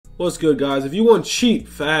What's good, guys? If you want cheap,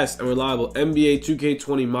 fast, and reliable NBA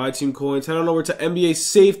 2K20 My Team coins, head on over to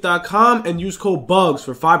NBASafe.com and use code BUGS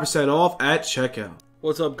for 5% off at checkout.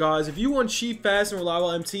 What's up, guys? If you want cheap, fast, and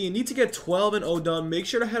reliable MT and need to get 12-0 done, make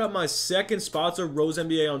sure to head up my second sponsor, Rose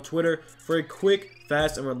NBA, on Twitter for a quick,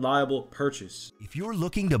 fast, and reliable purchase. If you're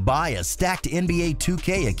looking to buy a stacked NBA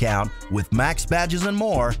 2K account with max badges and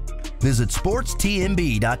more, visit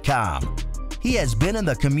sportstnb.com. He has been in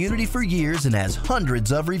the community for years and has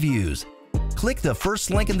hundreds of reviews. Click the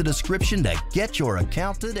first link in the description to get your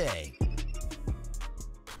account today.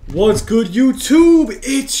 What's good, YouTube?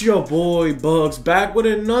 It's your boy Bugs back with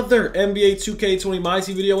another NBA 2K20 My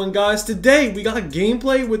Team video. And guys, today we got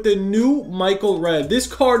gameplay with the new Michael Redd. This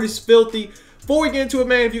card is filthy. Before we get into it,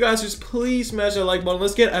 man, if you guys just please smash that like button.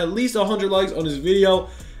 Let's get at least 100 likes on this video.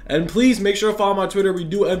 And please make sure to follow my Twitter. We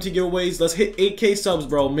do MT giveaways. Let's hit 8K subs,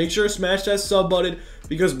 bro. Make sure to smash that sub button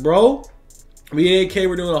because, bro, we hit 8K.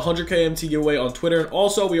 We're doing a 100K MT giveaway on Twitter. And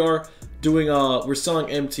also, we are doing, we're selling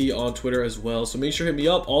MT on Twitter as well. So make sure to hit me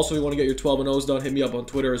up. Also, if you want to get your 12-0s done, hit me up on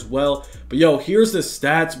Twitter as well. But, yo, here's the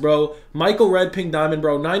stats, bro. Michael Redd, Pink Diamond,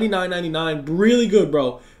 bro. 99.99. Really good,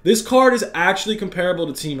 bro. This card is actually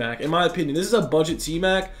comparable to Tmac, in my opinion. This is a budget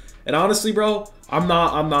Tmac. And honestly, bro, I'm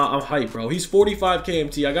hyped, bro. He's 45K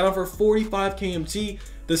MT. I got him for 45K MT.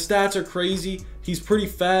 The stats are crazy. He's pretty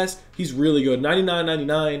fast. He's really good.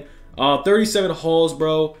 99.99. 37 hauls,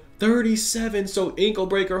 bro. 37. So ankle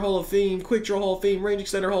breaker Hall of Fame, quick draw Hall of Fame, range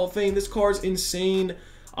extender Hall of Fame. This card's insane.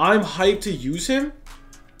 I'm hyped to use him.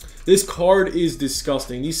 This card is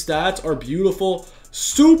disgusting. These stats are beautiful.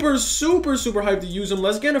 Super hyped to use him.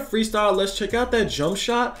 Let's get a freestyle. Let's check out that jump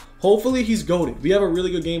shot. Hopefully he's goated. We have a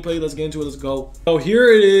really good gameplay. Let's get into it. Let's go. So here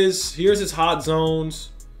it is. Here's his hot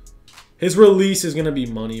zones. His release is gonna be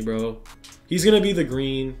money, bro. He's gonna be the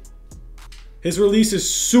green. His release is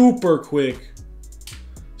super quick.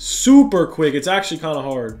 Super quick. It's actually kind of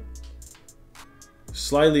hard.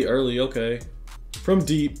 Slightly early. Okay. From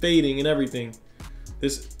deep, fading and everything.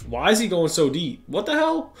 Why is he going so deep? What the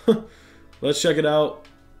hell? Let's check it out.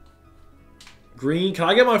 Green. Can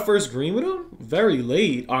I get my first green with him? Very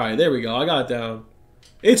late. All right, there we go. I got it down.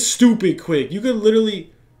 It's stupid quick. You could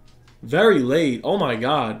literally... Very late. Oh, my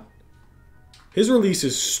God. His release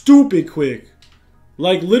is stupid quick.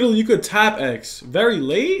 Like, literally, you could tap X. Very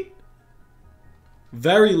late?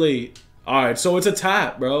 Very late. All right, so it's a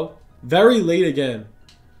tap, bro. Very late again.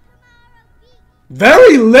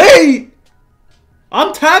 Very late?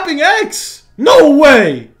 I'm tapping X. No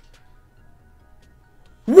way.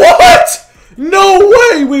 What? No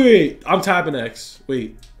way. Wait. I'm tapping X.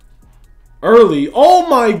 Wait. Early. Oh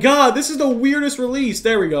my God. This is the weirdest release.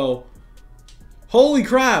 There we go. Holy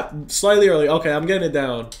crap. Slightly early. Okay, I'm getting it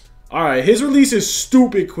down. All right. His release is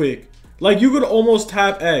stupid quick. Like, you could almost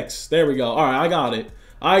tap X. There we go. All right. I got it.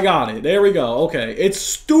 I got it. There we go. Okay. It's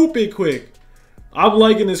stupid quick. I'm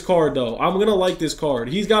liking this card, though. I'm going to like this card.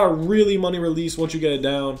 He's got a really money release once you get it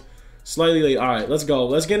down. Slightly late. All right. Let's go.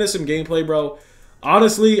 Let's get into some gameplay, bro.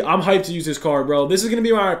 Honestly, I'm hyped to use this card, bro. This is going to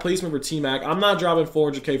be my replacement for Tmac. I'm not dropping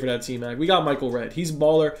 400K for that Tmac. We got Michael Redd. He's a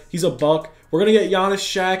baller. He's a buck. We're going to get Giannis,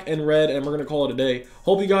 Shaq, and Redd, and we're going to call it a day.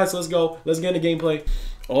 Hope you guys, let's go. Let's get into gameplay.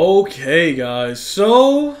 Okay, guys.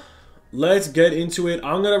 So, let's get into it.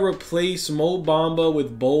 I'm going to replace Mo Bamba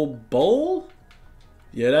with Bo.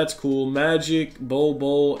 Yeah, that's cool. Magic,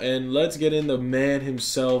 Bo, and let's get in the man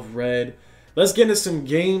himself, Redd. Let's get into some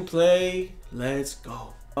gameplay. Let's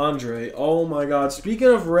go. Andre, oh my God. Speaking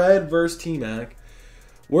of Redd versus Tmac,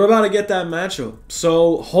 we're about to get that matchup.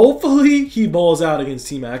 So hopefully he balls out against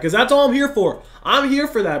Tmac, because that's all I'm here for. I'm here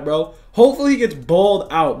for that, bro. Hopefully he gets balled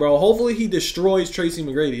out, bro. Hopefully he destroys Tracy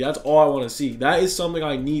McGrady. That's all I want to see. That is something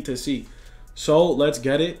I need to see. So let's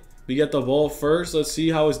get it. We get the ball first. Let's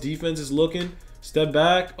see how his defense is looking. Step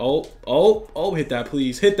back. Oh, hit that,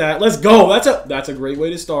 please. Hit that. Let's go. That's a great way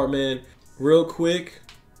to start, man. Real quick.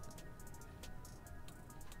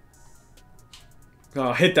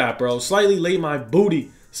 Oh, hit that, bro. Slightly late my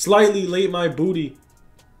booty. Slightly late my booty.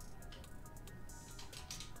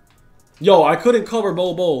 Yo, I couldn't cover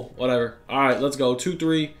Bo. Whatever. All right, let's go.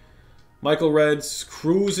 2-3. Michael Redd's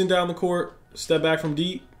cruising down the court. Step back from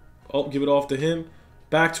deep. Oh, give it off to him.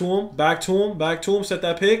 Back to him. Back to him. Back to him. Set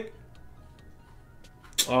that pick.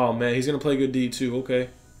 Oh, man. He's going to play good D, too.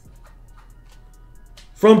 Okay.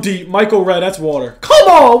 From deep. Michael Redd. That's water. Come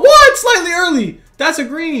on. What? Slightly early. That's a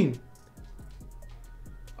green.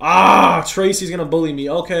 Ah, Tracy's going to bully me.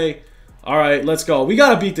 Okay. All right, let's go. We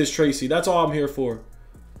got to beat this Tracy. That's all I'm here for.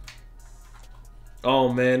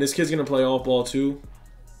 Oh, man. This kid's going to play off ball, too.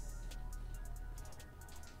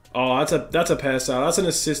 Oh, that's a pass out. That's an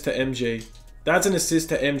assist to MJ. That's an assist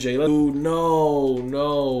to MJ. Ooh, no,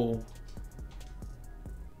 no.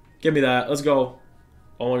 Give me that. Let's go.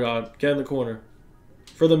 Oh my god. Get in the corner.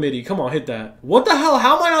 For the midi. Come on, hit that. What the hell?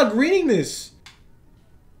 How am I not greening this?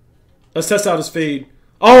 Let's test out his fade.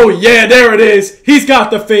 Oh, yeah, there it is. He's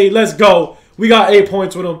got the fade. Let's go. We got 8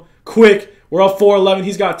 points with him. Quick. We're up 4-11.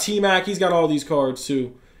 He's got Tmac. He's got all these cards,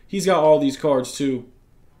 too. He's got all these cards, too.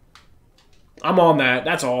 I'm on that.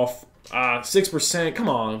 That's off. 6%. Come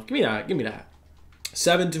on. Give me that. Give me that.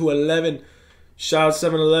 7-11. Shot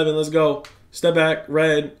 7-11. Let's go. Step back.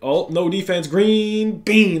 Red. Oh, no defense. Green.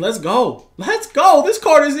 Bean. Let's go. Let's go. This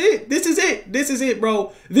card is it. This is it. This is it,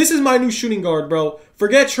 bro. This is my new shooting guard, bro.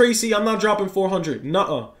 Forget Tracy. I'm not dropping 400.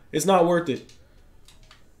 Nuh-uh. It's not worth it.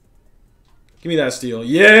 Give me that steal.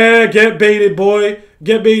 Yeah, get baited, boy.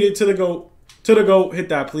 Get baited to the goat. To the goat. Hit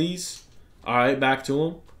that, please. All right, back to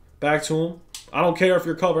him. Back to him. I don't care if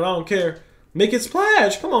you're covered. I don't care. Make it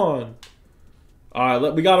splash. Come on. All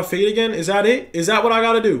right, we got to fade again. Is that it? Is that what I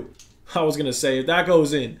got to do? I was going to say, if that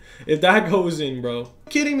goes in. If that goes in, bro.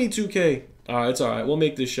 Kidding me, 2K. All right, it's all right. We'll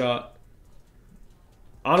make this shot.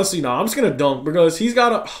 Honestly, no. I'm just going to dunk because he's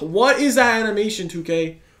got a... What is that animation,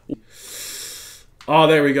 2K? Oh,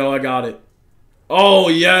 there we go. I got it. Oh,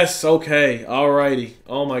 yes. Okay. Alrighty.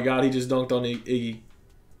 Oh, my God. He just dunked on Iggy.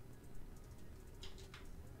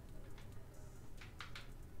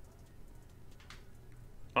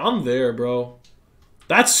 I'm there, bro.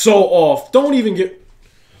 That's so off. Don't even get...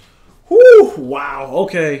 Whew. Wow.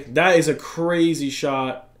 Okay. That is a crazy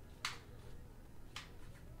shot.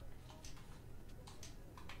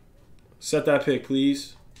 Set that pick,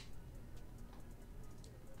 please.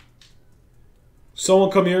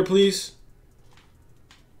 Someone come here, please.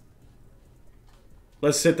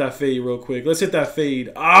 Let's hit that fade real quick. Let's hit that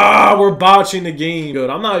fade. Ah, we're botching the game. Good.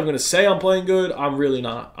 I'm not even going to say I'm playing good. I'm really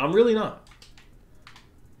not. I'm really not.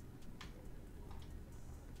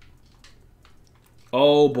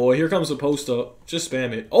 Oh, boy. Here comes the post-up. Just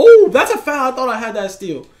spam it. Oh, that's a foul. I thought I had that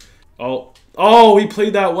steal. Oh. Oh, he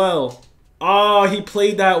played that well. Ah, he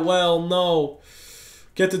played that well. No.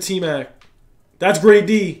 Get the Tmac. That's grade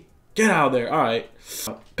D. Get out of there. All right.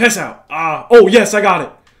 Pass out. Ah. Oh, yes, I got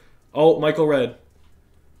it. Oh, Michael Red.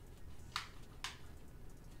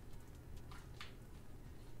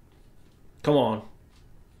 Come on.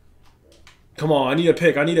 Come on. I need a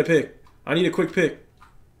pick. I need a pick. I need a quick pick.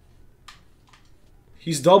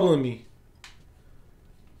 He's doubling me.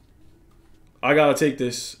 I gotta take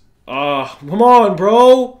this. Come on,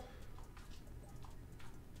 bro.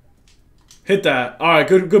 Hit that. All right,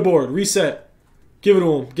 good board. Reset. Give it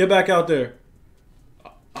to him. Get back out there.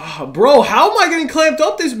 Bro, how am I getting clamped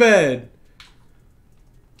up this bad?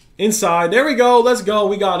 Inside. There we go. Let's go.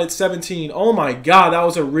 We got it. 17. Oh, my God. That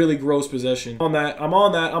was a really gross possession. I'm on that. I'm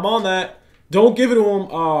on that. I'm on that. Don't give it to him.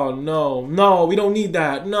 Oh, no. No, we don't need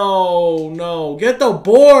that. No, no. Get the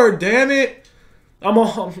board, damn it. I'm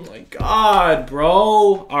on. Oh, my God, bro.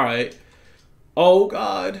 All right. Oh,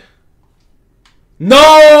 God.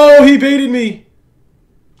 No, he baited me.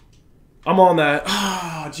 I'm on that.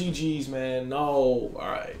 GG's, man. No.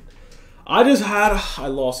 All right. I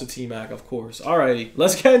lost a Tmac, of course. All righty.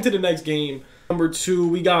 Let's get into the next game. Number 2,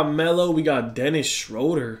 we got Melo. We got Dennis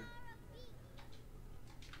Schroeder.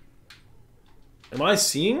 Am I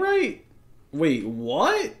seeing right? Wait,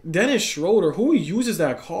 what? Dennis Schroeder. Who uses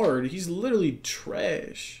that card? He's literally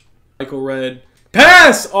trash. Michael Red.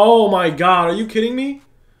 Pass! Oh, my God. Are you kidding me?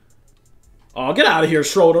 Oh, get out of here,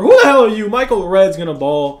 Schroeder. Who the hell are you? Michael Red's going to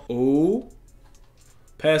ball. Ooh.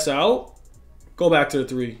 Pass out. Go back to the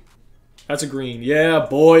 3. That's a green. Yeah,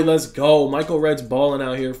 boy. Let's go. Michael Red's balling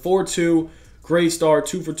out here. 4-2. Great start.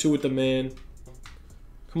 2 for 2 with the man.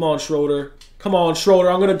 Come on, Schroeder. Come on,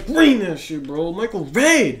 Schroeder. I'm going to green that shit, bro. Michael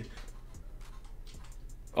Red.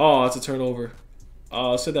 Oh, that's a turnover.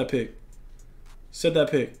 Set that pick. Set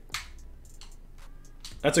that pick.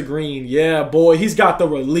 That's a green. Yeah, boy. He's got the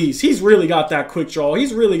release. He's really got that quick draw.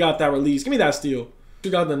 He's really got that release. Give me that steal.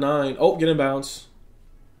 You got the 9. Oh, get in bounce.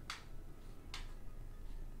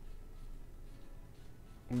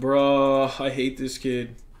 Bruh, I hate this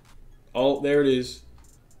kid. Oh, there it is.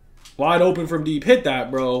 Wide open from deep. Hit that,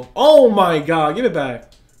 bro. Oh, my God. Give it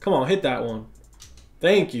back. Come on, hit that one.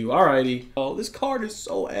 Thank you. Alrighty. Oh, this card is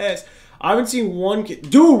so ass. I haven't seen one kid.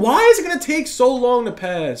 Dude, why is it going to take so long to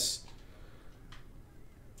pass?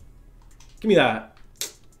 Give me that.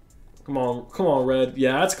 Come on, Red.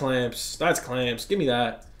 Yeah, that's clamps. That's clamps. Give me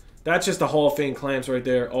that. That's just the Hall of Fame clamps right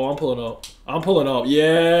there. Oh, I'm pulling up. I'm pulling up.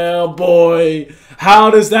 Yeah, boy. How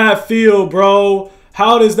does that feel, bro?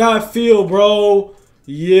 How does that feel, bro?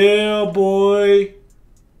 Yeah, boy.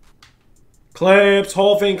 Clamps.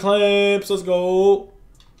 Hall of Fame clamps. Let's go.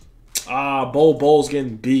 Ah, Bull's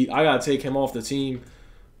getting beat. I got to take him off the team.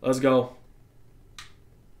 Let's go.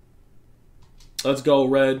 Let's go,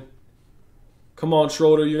 Red. Come on,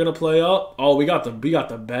 Schroeder. You're going to play up. Oh, we got the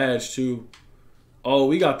badge, too. Oh,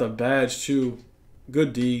 we got the badge, too.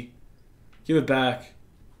 Good D. Give it back.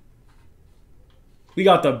 We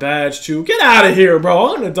got the badge, too. Get out of here, bro.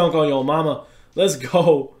 I'm going to dunk on your mama. Let's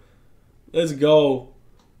go. Let's go.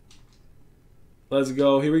 Let's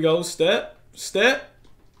go. Here we go. Step. Step.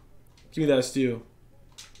 Give me that steal.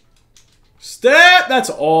 Step. That's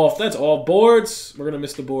off. That's off. Boards. We're going to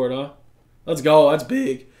miss the board, huh? Let's go. That's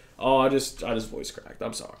big. Oh, I just voice cracked.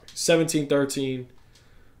 I'm sorry. 17-13.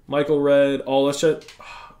 Michael Red. Oh, let's check.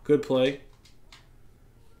 Good play.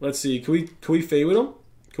 Let's see. Can we fade with him?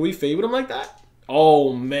 Can we fade with him like that?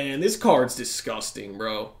 Oh, man. This card's disgusting,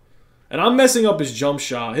 bro. And I'm messing up his jump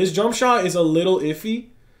shot. His jump shot is a little iffy.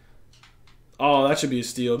 Oh, that should be a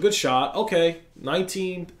steal. Good shot. Okay.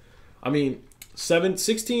 19. I mean,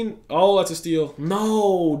 16. Oh, that's a steal.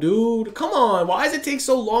 No, dude. Come on. Why does it take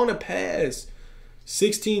so long to pass?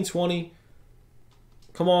 16, 20.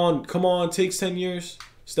 Come on. Come on. Takes 10 years.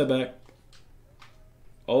 Step back.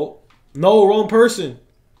 Oh. No, wrong person.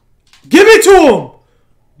 Give it to him.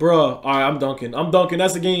 Bruh. All right, I'm dunking. I'm dunking.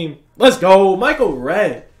 That's the game. Let's go. Michael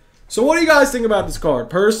Red. So what do you guys think about this card?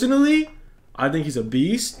 Personally, I think he's a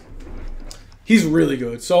beast. He's really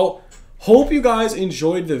good. So hope you guys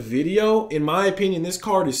enjoyed the video. In my opinion, this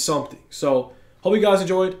card is something. So hope you guys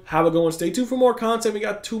enjoyed. Have a good one. Stay tuned for more content. We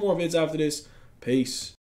got 2 more vids after this.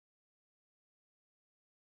 Peace.